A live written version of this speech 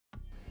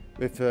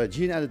With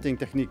gene editing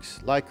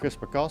techniques like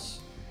CRISPR-Cas,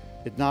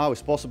 it now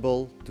is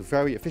possible to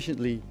very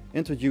efficiently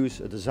introduce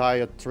a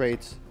desired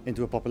trait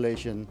into a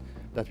population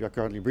that we are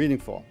currently breeding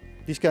for.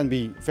 These can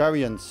be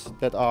variants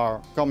that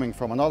are coming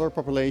from another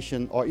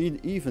population or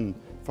even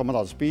from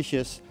another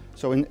species.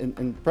 So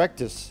in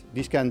practice,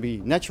 these can be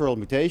natural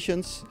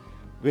mutations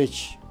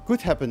which could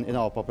happen in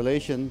our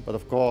population, but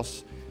of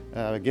course,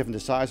 given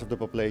the size of the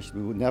population,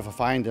 we would never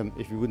find them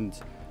if we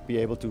wouldn't be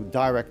able to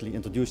directly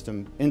introduce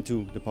them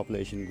into the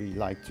population we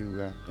like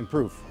to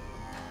improve.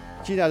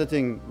 Gene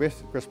editing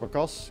with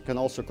CRISPR-Cas can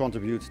also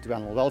contribute to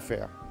animal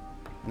welfare.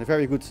 And a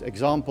very good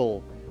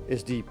example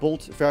is the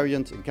poult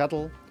variant in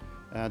cattle.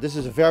 This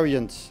is a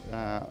variant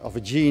of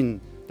a gene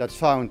that's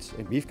found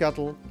in beef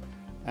cattle.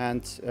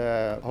 And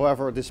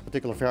however, this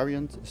particular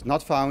variant is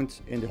not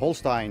found in the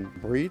Holstein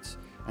breed,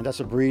 and that's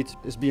a breed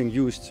that is being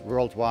used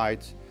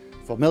worldwide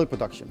for milk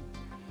production.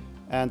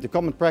 And the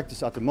common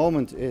practice at the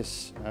moment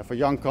is for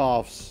young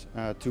calves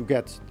to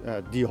get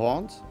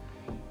dehorned.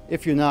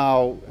 If you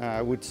now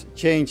would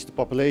change the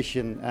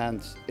population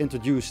and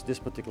introduce this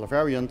particular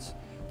variant,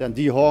 then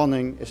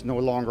dehorning is no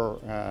longer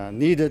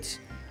needed,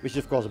 which is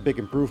of course a big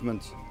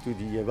improvement to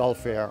the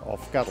welfare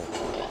of cattle.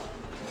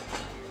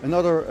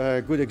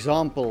 Another good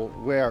example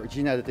where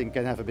gene editing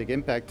can have a big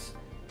impact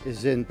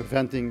is in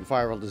preventing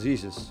viral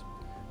diseases.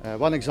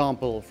 One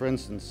example, for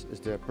instance, is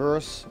the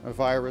PRRS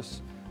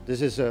virus.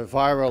 This is a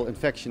viral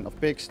infection of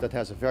pigs that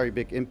has a very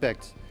big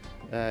impact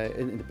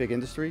in the pig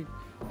industry.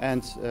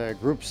 And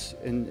groups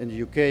in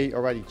the UK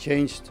already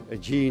changed a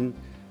gene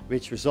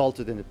which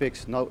resulted in the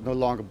pigs no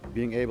longer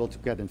being able to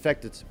get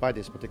infected by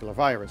this particular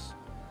virus.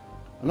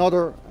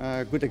 Another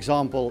good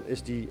example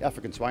is the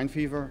African swine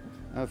fever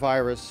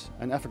virus.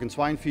 And African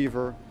swine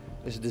fever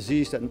is a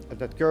disease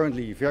that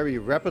currently very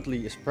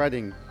rapidly is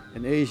spreading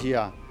in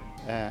Asia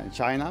and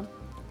China.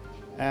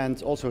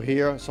 And also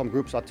here, some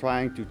groups are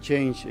trying to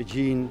change a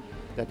gene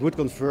that would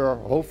confer,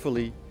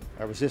 hopefully,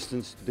 a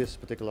resistance to this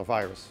particular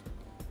virus.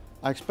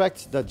 I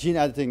expect that gene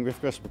editing with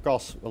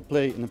CRISPR-Cas will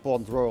play an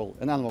important role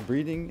in animal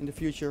breeding in the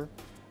future,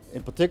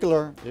 in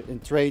particular in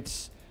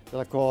traits that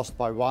are caused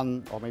by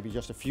one or maybe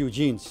just a few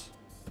genes.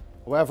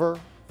 However,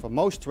 for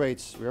most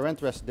traits we are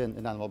interested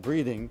in animal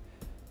breeding,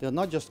 they are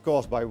not just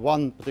caused by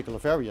one particular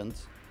variant,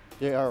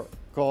 they are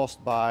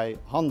caused by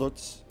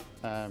hundreds,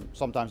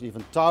 sometimes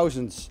even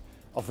thousands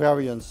of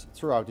variants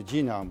throughout the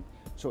genome.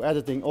 So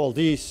editing all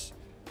these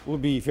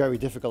would be very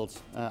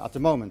difficult at the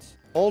moment.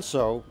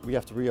 Also, we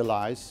have to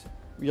realize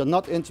we are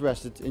not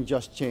interested in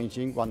just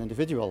changing one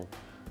individual.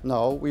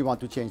 No, we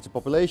want to change the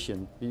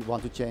population. We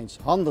want to change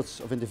hundreds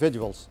of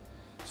individuals.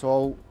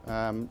 So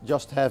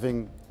just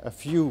having a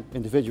few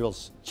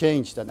individuals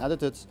changed and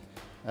edited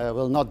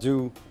will not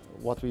do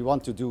what we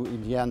want to do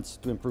in the end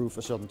to improve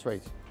a certain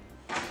trait.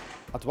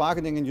 At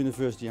Wageningen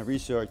University and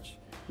Research,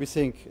 we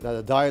think that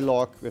a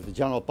dialogue with the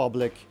general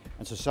public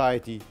and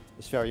society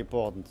is very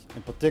important,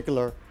 in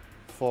particular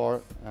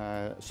for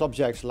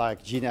subjects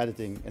like gene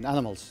editing in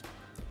animals.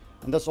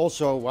 And that's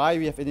also why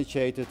we have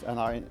initiated and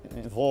are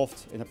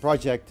involved in a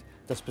project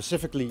that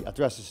specifically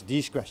addresses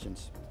these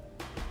questions.